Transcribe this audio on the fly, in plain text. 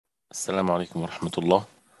السلام عليكم ورحمة الله.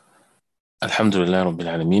 الحمد لله رب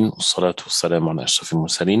العالمين، والصلاة والسلام على أشرف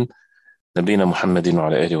المرسلين نبينا محمد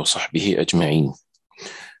وعلى آله وصحبه أجمعين.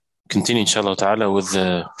 Continue inshallah ta'ala with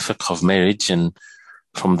the fiqh of marriage and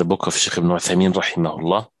from the book of Sheikh Ibrahim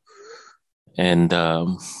rahimahullah, and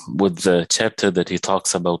with the chapter that he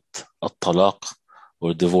talks about talaq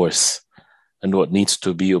or divorce and what needs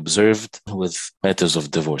to be observed with matters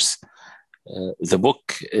of divorce. The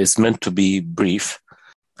book is meant to be brief.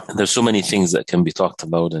 There's so many things that can be talked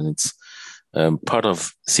about, and it's part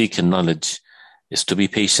of seeking knowledge is to be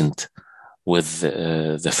patient with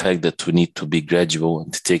the fact that we need to be gradual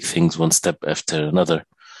and to take things one step after another.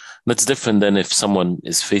 That's different than if someone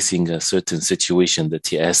is facing a certain situation that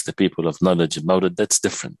he asks the people of knowledge about it. That's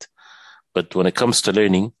different. But when it comes to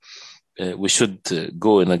learning, we should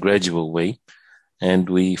go in a gradual way, and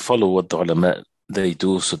we follow what the ulama they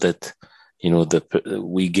do, so that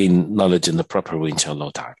we gain knowledge in the proper way,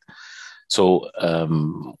 inshallah ta'ala. So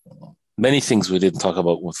many things we didn't talk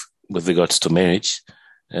about with regards to marriage.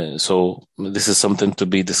 So this is something to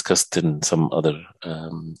be discussed in some other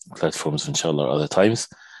platforms, inshallah, other times.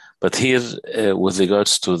 But here, with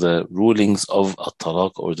regards to the rulings of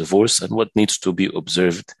talaq or divorce and what needs to be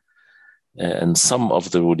observed, and some of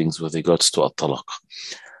the rulings with regards to talaq.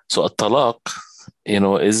 So talaq,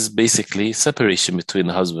 is basically separation between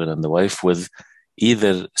the husband and the wife with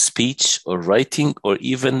either speech or writing or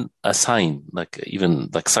even a sign, like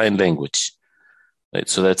sign language. Right?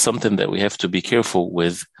 So that's something that we have to be careful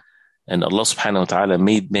with. And Allah subhanahu wa ta'ala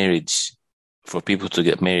made marriage for people to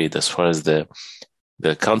get married. As far as the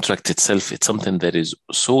contract itself, it's something that is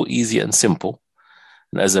so easy and simple.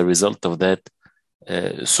 And as a result of that,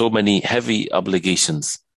 so many heavy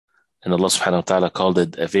obligations. And Allah subhanahu wa ta'ala called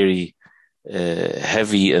it a very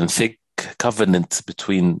heavy and thick covenant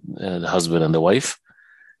between the husband and the wife.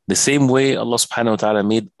 The same way Allah subhanahu wa ta'ala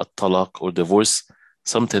made a talaq or divorce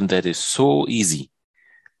something that is so easy.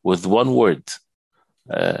 With one word,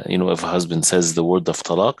 if a husband says the word of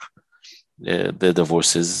talaq, the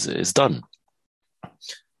divorce is done.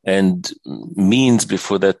 And means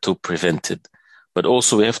before that to prevent it. But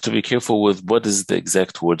also we have to be careful with what is the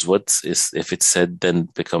exact words. If it's said, then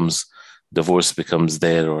divorce becomes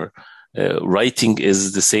there, or writing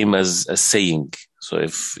is the same as saying. So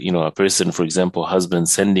if, a person, for example, husband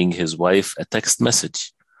sending his wife a text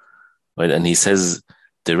message, right, and he says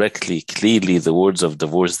directly, clearly the words of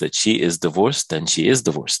divorce that she is divorced, then she is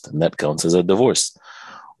divorced, and that counts as a divorce.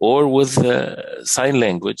 Or with sign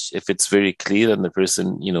language, if it's very clear and the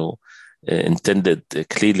person, intended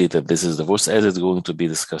clearly that this is divorce, as it's going to be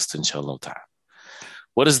discussed, inshallah ta'ala.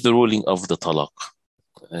 What is the ruling of the talaq?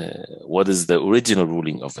 What is the original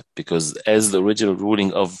ruling of it? Because as the original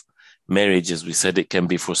ruling of marriage, as we said, it can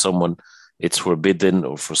be for someone it's forbidden,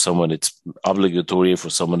 or for someone it's obligatory, for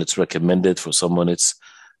someone it's recommended, for someone it's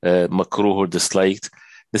makruh or disliked.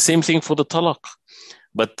 The same thing for the talaq.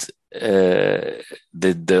 But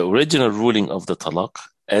the original ruling of the talaq,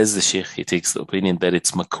 as the Sheikh, he takes the opinion that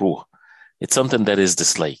it's makruh. It's something that is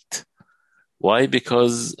disliked. Why?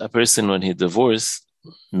 Because a person, when he divorces,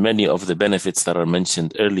 many of the benefits that are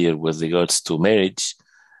mentioned earlier with regards to marriage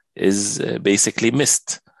is basically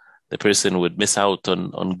missed. The person would miss out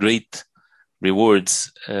on great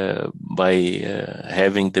rewards by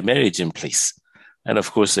having the marriage in place. And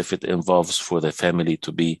of course, if it involves for the family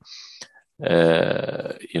to be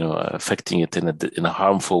affecting it in a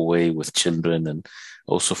harmful way with children, and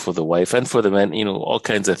also for the wife and for the man, all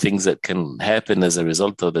kinds of things that can happen as a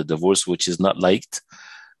result of the divorce, which is not liked.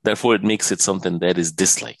 Therefore, it makes it something that is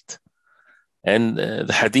disliked. And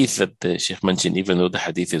the hadith that the Sheikh mentioned, even though the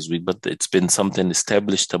hadith is weak, but it's been something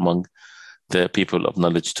established among the people of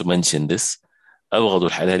knowledge to mention this. أبغض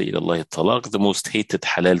الحلال إلى الله الطلاق. The most hated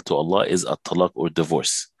halal to Allah is at-talaq or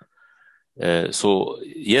divorce. So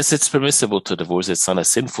yes, it's permissible to divorce. It's not a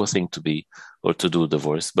sinful thing to be or to do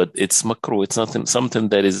divorce, but it's makruh. It's not something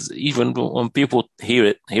that is, even when people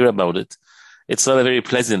hear about it, it's not a very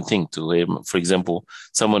pleasant thing to hear. For example,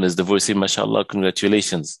 someone is divorcing, mashallah,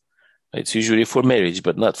 congratulations. It's usually for marriage,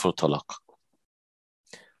 but not for talaq.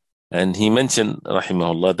 And he mentioned,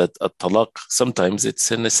 rahimahullah, that at-talaq, sometimes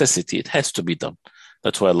it's a necessity. It has to be done.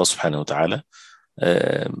 That's why Allah subhanahu wa ta'ala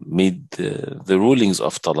made the rulings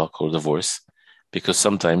of talaq or divorce, because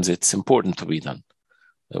sometimes it's important to be done.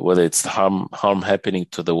 Whether it's harm happening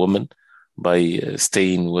to the woman by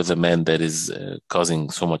staying with a man that is causing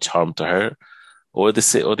so much harm to her, or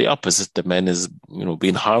the opposite, the man is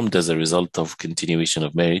being harmed as a result of continuation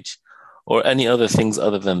of marriage, or any other things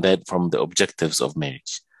other than that from the objectives of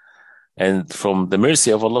marriage. And from the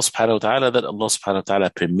mercy of Allah subhanahu wa ta'ala, that Allah subhanahu wa ta'ala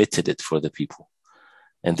permitted it for the people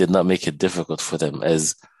and did not make it difficult for them,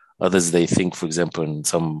 as Others, they think, for example, in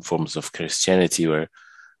some forms of Christianity where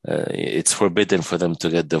it's forbidden for them to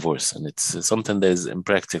get divorced. And it's something that is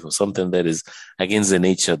impractical, something that is against the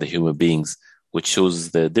nature of the human beings, which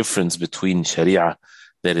shows the difference between Sharia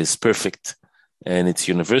that is perfect and it's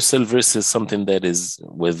universal versus something that is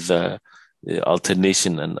with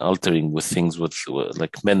alternation and altering with things with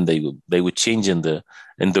like men, they would change in the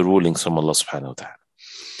rulings from Allah subhanahu wa ta'ala.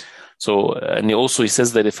 So, and he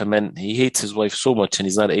says that if a man, he hates his wife so much and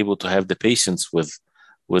he's not able to have the patience with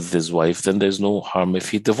his wife, then there's no harm if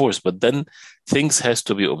he divorced. But then things has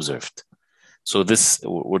to be observed. So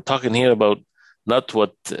we're talking here about not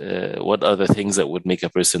what are the things that would make a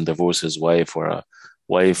person divorce his wife, or a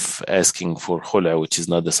wife asking for khula, which is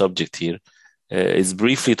not the subject here. Is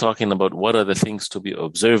briefly talking about what are the things to be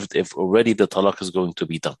observed if already the talaq is going to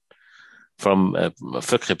be done from a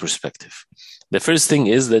fiqh perspective. The first thing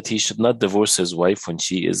is that he should not divorce his wife when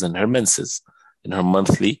she is in her menses, in her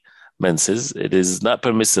monthly menses. It is not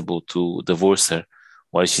permissible to divorce her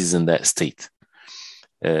while she's in that state.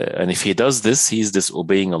 And if he does this, he is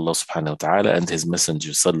disobeying Allah subhanahu wa ta'ala and his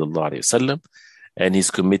messenger sallallahu alayhi wasallam, and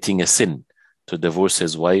he's committing a sin to divorce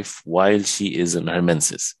his wife while she is in her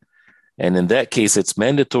menses. And in that case, it's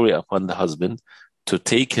mandatory upon the husband to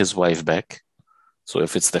take his wife back. So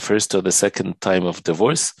if it's the first or the second time of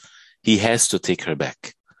divorce, he has to take her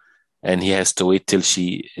back. And he has to wait till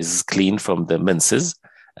she is clean from the menses.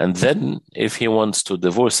 And then if he wants to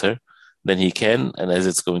divorce her, then he can. And as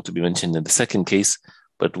it's going to be mentioned in the second case,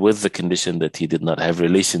 but with the condition that he did not have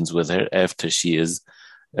relations with her after she is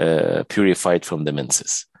purified from the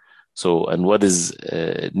menses. So, and what is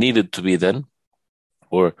needed to be then,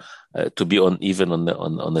 or to be on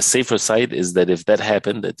the safer side, is that if that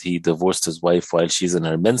happened, that he divorced his wife while she's in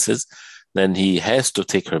her menses, then he has to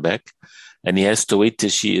take her back, and he has to wait till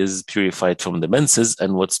she is purified from the menses.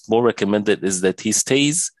 And what's more recommended is that he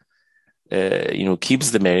stays,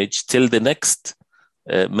 keeps the marriage till the next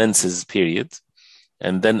menses period,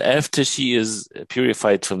 and then after she is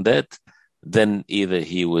purified from that, then either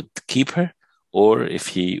he would keep her, or if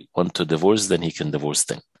he wants to divorce, then he can divorce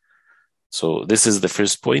them. So this is the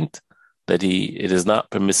first point, that it is not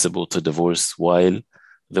permissible to divorce while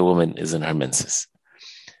the woman is in her menses.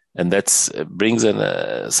 And that brings in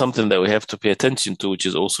something that we have to pay attention to, which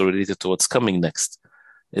is also related to what's coming next,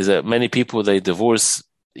 is that many people, they divorce,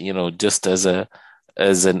 just as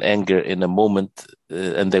an anger in a moment,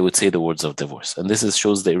 and they would say the words of divorce. And this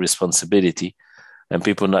shows their irresponsibility and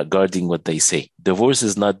people not guarding what they say. Divorce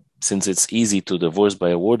is not, since it's easy to divorce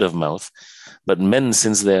by a word of mouth, but men,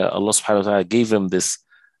 since Allah subhanahu wa ta'ala gave them this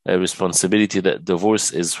responsibility that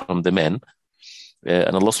divorce is from the man,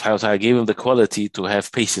 and Allah subhanahu wa ta'ala gave him the quality to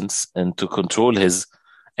have patience and to control his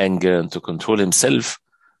anger and to control himself.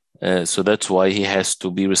 So that's why he has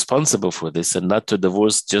to be responsible for this, and not to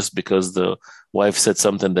divorce just because the wife said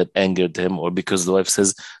something that angered him, or because the wife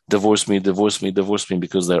says, divorce me, divorce me, divorce me,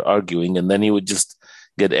 because they're arguing. And then he would just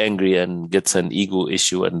get angry and gets an ego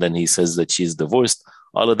issue, and then he says that she's divorced.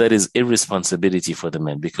 All of that is irresponsibility for the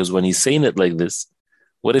man, because when he's saying it like this,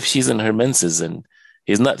 what if she's in her menses and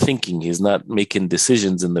he's not thinking, he's not making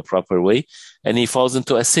decisions in the proper way, and he falls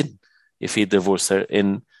into a sin if he divorces her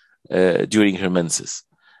during her menses?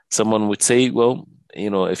 Someone would say, well,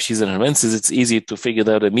 if she's in her menses, it's easy to figure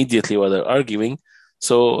that out immediately while they're arguing.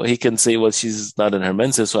 So he can say, well, she's not in her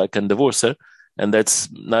menses, so I can divorce her. And that's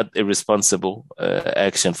not irresponsible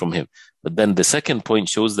action from him. But then the second point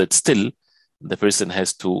shows that still the person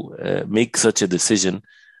has to make such a decision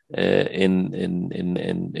in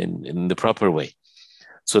the proper way.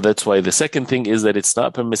 So that's why the second thing is that it's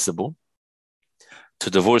not permissible to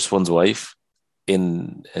divorce one's wife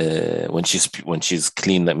when she's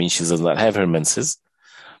clean. That means she does not have her menses.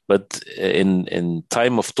 But in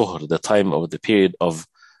time of tuhur, the time of the period of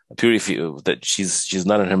purity, that she's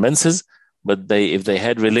not in her menses, but if they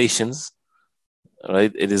had relations,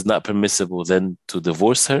 right, it is not permissible then to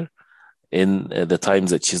divorce her in the times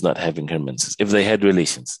that she's not having her menses, if they had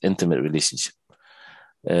relations, intimate relationship,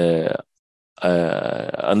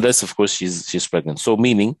 unless of course she's pregnant. So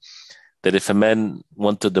meaning that if a man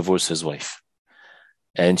wants to divorce his wife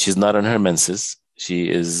and she's not on her menses, she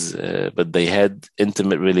is, but they had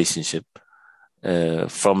intimate relationship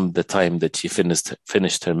from the time that she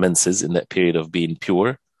finished her menses, in that period of being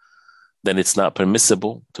pure, then it's not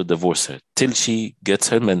permissible to divorce her till she gets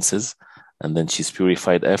her menses, and then she's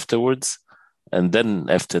purified afterwards, and then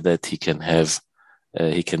after that he can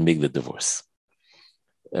make the divorce.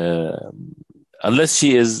 Unless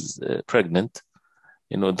she is pregnant,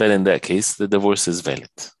 then in that case the divorce is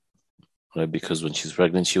valid, right? Because when she's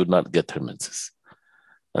pregnant, she would not get her menses.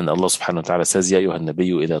 And Allah subhanahu wa ta'ala says, يَا أَيُّهَا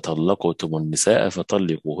النَّبِيُّ إِذَا طَلَّقْتُمُ النِّسَاءَ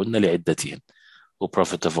فَطَلِّقُوهُنَّ لِعِدَّتِهِنَّ. O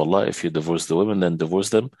Prophet of Allah, if you divorce the women, then divorce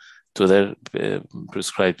them to their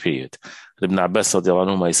prescribed period. Ibn Abbas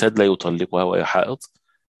radiallahu anhu, he said, لا يطلقها وهي حائض,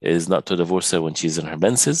 is not to divorce her when she's in her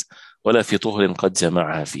menses, ولا في طهر قد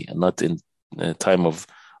جمعها فيه, and not in time of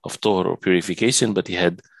طهر or purification, but he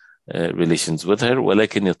had relations with her.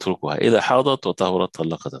 ولكن يتركها إذا حاضت وطهرت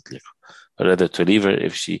طلق تطليقا. Rather to leave her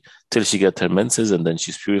if she till she gets her menses and then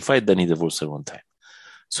she's purified, then he divorced her one time.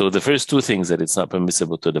 So the first two things, that it's not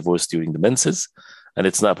permissible to divorce during the menses, and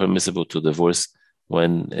it's not permissible to divorce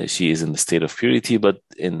when she is in the state of purity, but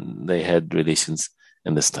they had relations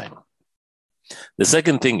in this time. The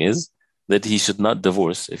second thing is that he should not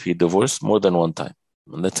divorce if he divorced more than one time.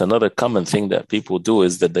 And that's another common thing that people do,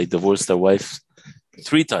 is that they divorce their wife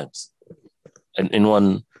 3 times in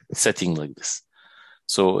one setting like this.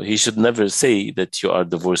 So he should never say that you are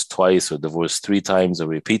divorced twice or divorced 3 times or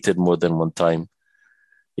repeated more than one time.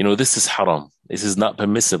 You know, this is haram. This is not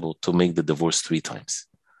permissible to make the divorce 3 times.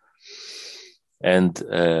 And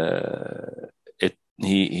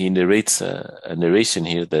he narrates a narration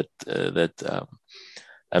here that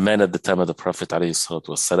a man at the time of the Prophet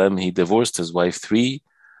ﷺ, he divorced his wife 3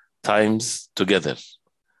 times together.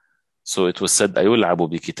 So it was said, أَيُلْعَبُ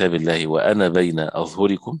بِكِتَابِ اللَّهِ وَأَنَا بَيْنَ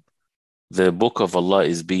أَظْهُرِكُمْ. The book of Allah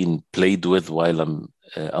is being played with while I'm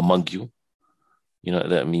among you. You know,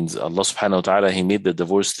 that means Allah subhanahu wa ta'ala, he made the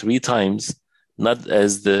divorce 3 times, not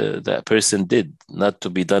as that person did, not to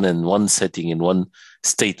be done in one setting, in one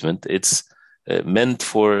statement. It's meant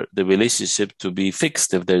for the relationship to be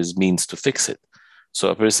fixed if there's means to fix it. So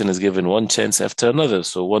a person is given one chance after another.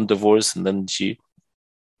 So one divorce, and then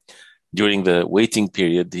during the waiting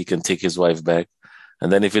period, he can take his wife back.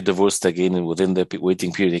 And then if he divorced again, and within the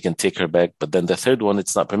waiting period, he can take her back. But then the third one,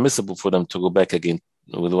 it's not permissible for them to go back again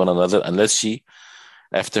with one another, unless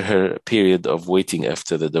after her period of waiting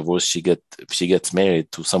after the divorce, she gets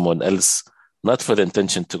married to someone else, not for the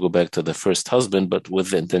intention to go back to the first husband, but with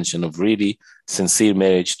the intention of really sincere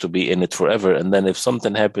marriage, to be in it forever. And then if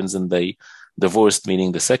something happens and they divorced,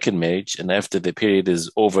 meaning the second marriage, and after the period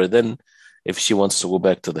is over, then if she wants to go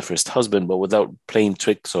back to the first husband, but without playing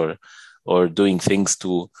tricks or doing things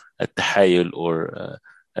to at-tahayul, or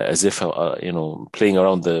as if playing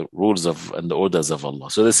around the rules and the orders of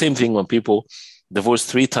Allah. So the same thing when people divorce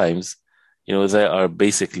 3 times, they are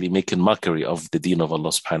basically making mockery of the deen of Allah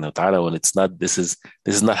subhanahu wa ta'ala, when it's not. This is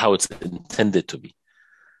not how it's intended to be.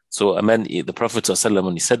 So a man, the Prophet ﷺ,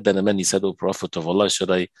 when he said that, a man, he said, "O Prophet of Allah,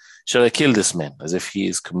 should I kill this man?" As if he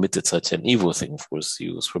has committed such an evil thing. Of course,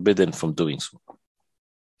 he was forbidden from doing so.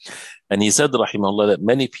 And he said, rahimahullah, that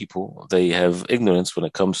many people, they have ignorance when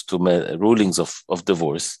it comes to rulings of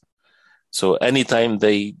divorce. So anytime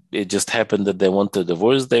it just happened that they want to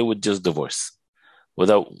divorce, they would just divorce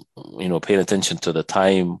without, paying attention to the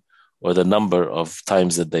time or the number of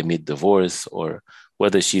times that they made divorce, or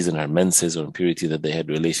whether she's in her menses or in purity, that they had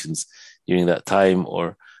relations during that time,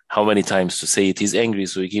 or how many times to say it. He's angry,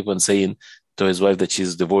 so he keep on saying to his wife that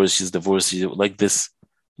she's divorced, like this.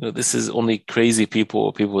 This is only crazy people,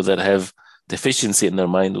 or people that have deficiency in their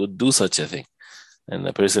mind, would do such a thing. And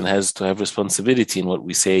a person has to have responsibility in what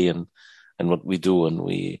we say and what we do. And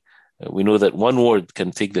we know that one word can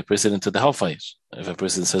take the person into the hellfire if a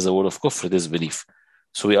person says a word of kufr, disbelief.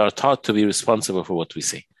 So we are taught to be responsible for what we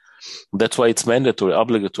say. That's why it's mandatory,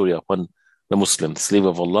 obligatory upon the Muslim, the slave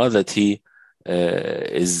of Allah, that he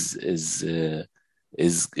is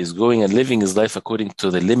going and living his life according to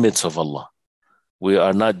the limits of Allah. We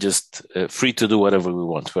are not just free to do whatever we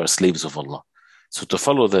want. We are slaves of Allah. So to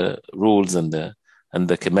follow the rules and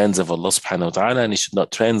the commands of Allah subhanahu wa ta'ala, and he should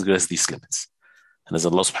not transgress these limits. And as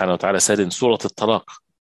Allah subhanahu wa ta'ala said in Surah Talaq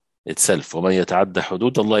itself, وَمَنْ يَتَعَدَّ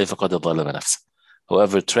حُدُودَ اللَّهِ فَقَدْ ظَلَمَ نَفْسَهُ.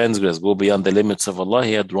 Whoever transgress, go beyond the limits of Allah,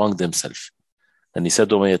 he had wronged himself. And he said,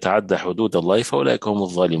 وَمَنْ يَتَعَدَّ حُدُودَ اللَّهِ فَأُولَٰئِكَ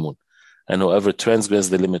هُمُ الظَّالِمُونَ. And whoever transgress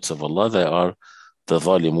the limits of Allah, they are the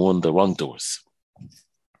ظالمون, the wrongdoers.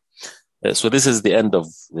 So this is the end of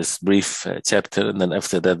this brief chapter. And then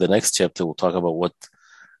after that, the next chapter will talk about what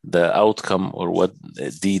the outcome, or what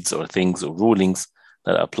deeds or things or rulings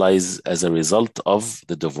that applies as a result of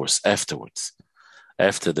the divorce afterwards,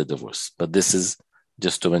 after the divorce. But this is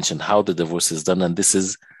just to mention how the divorce is done. And this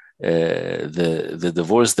is the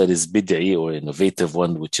divorce that is bid'i, or innovative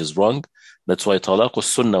one, which is wrong. That's why talaq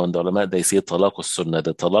sunnah, when the ulama, they say talaq sunnah,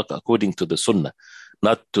 the talaq according to the sunnah,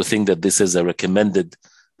 not to think that this is a recommended.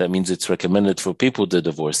 That means it's recommended for people to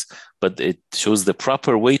divorce, but it shows the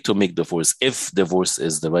proper way to make divorce. If divorce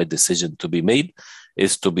is the right decision to be made,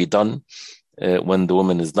 is to be done when the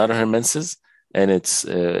woman is not in her menses, and it's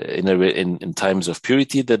in times of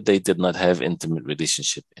purity that they did not have intimate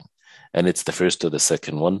relationship in, and it's the first or the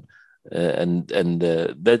second one, and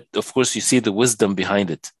that of course you see the wisdom behind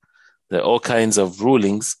it. There are all kinds of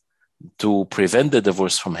rulings to prevent the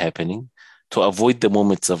divorce from happening, to avoid the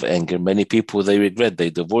moments of anger. Many people, they regret, they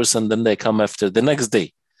divorce, and then they come after the next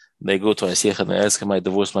day. They go to a sheikh and they ask him, I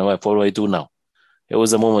divorced my wife, what do I do now? It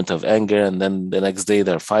was a moment of anger, and then the next day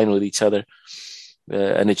they're fine with each other.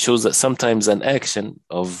 And it shows that sometimes an action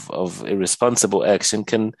of irresponsible action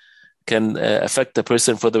can affect the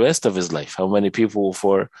person for the rest of his life. How many people,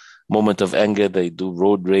 for moment of anger, they do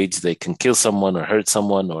road rage, they can kill someone or hurt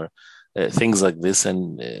someone or things like this.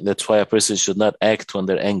 And that's why a person should not act when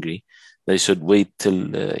they're angry. They should wait till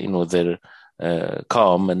they're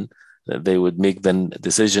calm, and they would make then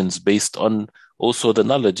decisions based on also the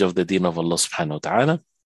knowledge of the deen of Allah subhanahu wa ta'ala.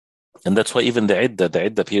 And that's why even the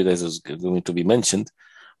iddah period, as is going to be mentioned,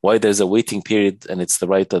 why there's a waiting period, and it's the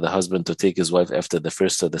right of the husband to take his wife after the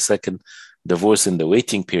first or the second divorce in the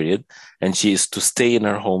waiting period, and she is to stay in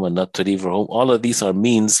her home and not to leave her home. All of these are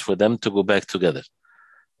means for them to go back together,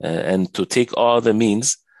 and to take all the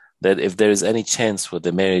means that if there is any chance for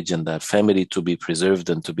the marriage and that family to be preserved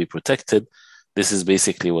and to be protected, this is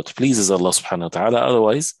basically what pleases Allah subhanahu wa ta'ala.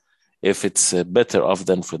 Otherwise, if it's better off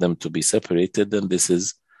than for them to be separated, then this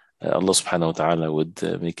is Allah subhanahu wa ta'ala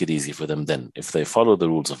would make it easy for them then, if they follow the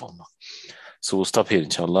rules of Allah. So we'll stop here,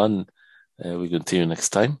 inshallah, and we continue next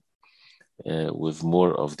time with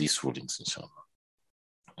more of these rulings, inshallah.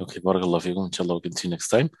 Okay, barakallahu feekum, inshallah, we'll continue next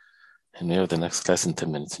time. And we have the next class in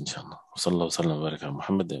 10 minutes, inshallah. Wa sallallahu wa sallam wa baraka ala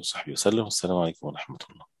Muhammad wa sahbihi wa sallam. Assalamu alaikum wa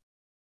rahmatullah.